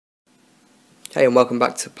Hey, and welcome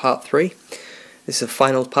back to part 3. This is the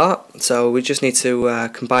final part, so we just need to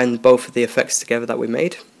combine both of the effects together that we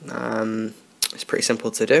made. It's pretty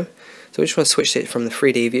simple to do. So we just want to switch it from the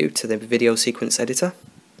 3D view to the video sequence editor.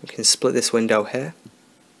 We can split this window here,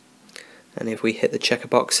 and if we hit the checker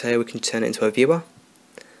box here we can turn it into a viewer.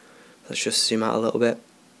 Let's just zoom out a little bit,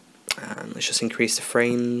 and let's just increase the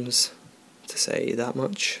frames to say that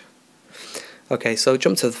much. Okay, so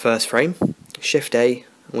jump to the first frame, Shift A,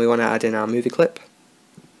 and we want to add in our movie clip,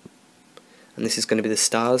 and this is going to be the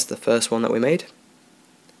stars, the first one that we made.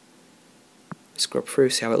 Scrub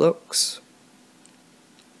through, see how it looks,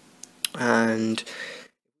 and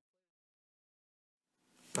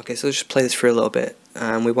okay, so let's just play this through a little bit,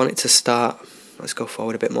 and we want it to start, let's go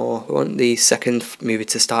forward a bit more, we want the second movie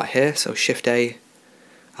to start here, so Shift A,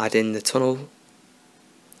 add in the tunnel,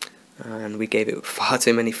 and we gave it far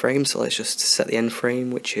too many frames, so let's just set the end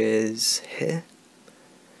frame, which is here.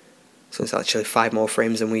 So it's actually 5 more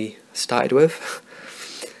frames than we started with.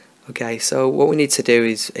 Okay, so what we need to do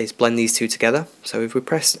is blend these two together. So if we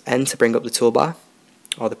press N to bring up the toolbar,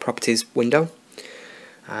 or the properties window.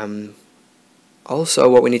 Also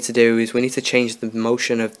what we need to do is we need to change the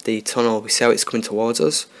motion of the tunnel. We see how it's coming towards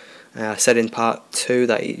us. I said in part 2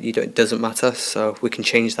 that it doesn't matter, so we can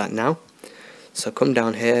change that now. So come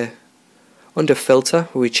down here, under filter,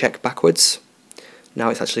 where we check backwards. Now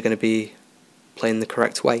it's actually going to be playing the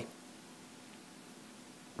correct way.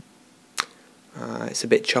 It's a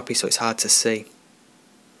bit choppy, so it's hard to see,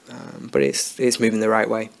 but it's moving the right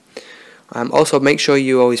way. Also, make sure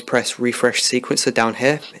you always press refresh sequencer down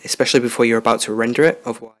here, especially before you're about to render it,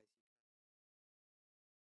 otherwise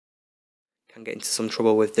you can get into some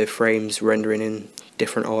trouble with the frames rendering in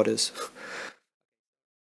different orders.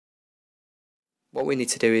 What we need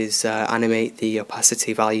to do is animate the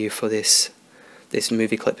opacity value for this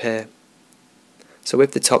movie clip here. So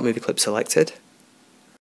with the top movie clip selected,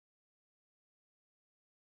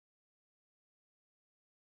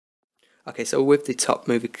 okay, so with the top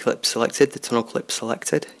movie clip selected, the tunnel clip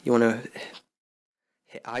selected, you want to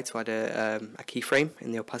hit I to add a keyframe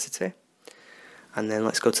in the opacity, and then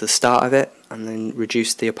let's go to the start of it and then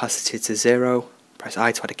reduce the opacity to 0, press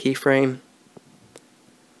I to add a keyframe,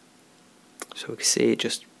 so we can see it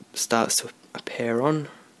just starts to appear on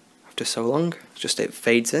after so long, just it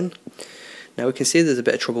fades in. Now we can see there's a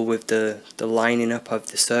bit of trouble with the lining up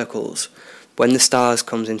of the circles. When the stars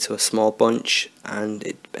comes into a small bunch and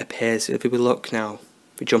it appears, if we look now,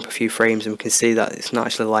 if we jump a few frames and we can see that it's not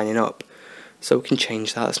actually lining up, so we can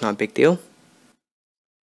change that, it's not a big deal.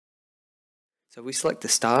 So we select the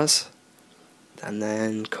stars and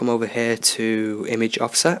then come over here to image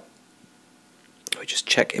offset, we just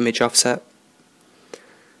check image offset,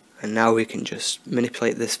 and now we can just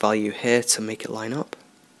manipulate this value here to make it line up.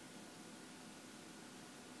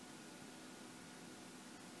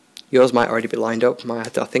 Yours might already be lined up. I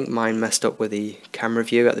think mine messed up with the camera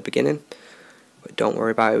view at the beginning, but don't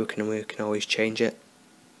worry about it, we can always change it.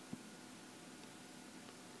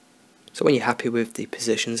 So when you're happy with the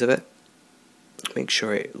positions of it, make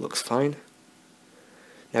sure it looks fine.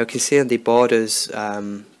 Now you can see on the borders,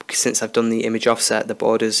 since I've done the image offset, the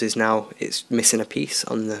borders it's missing a piece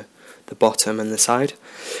on the bottom and the side,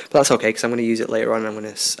 but that's okay because I'm going to use it later on. I'm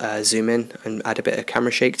going to zoom in and add a bit of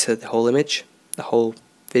camera shake to the whole image, the whole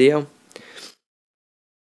video.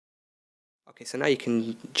 Okay, so now you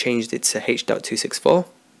can change it to H.264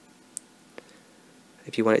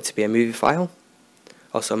 if you want it to be a movie file.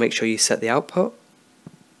 Also make sure you set the output.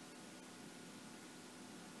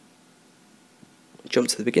 Jump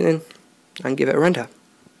to the beginning and give it a render.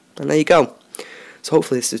 And there you go. So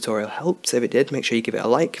hopefully this tutorial helped. If it did, make sure you give it a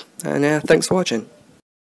like, and thanks for watching.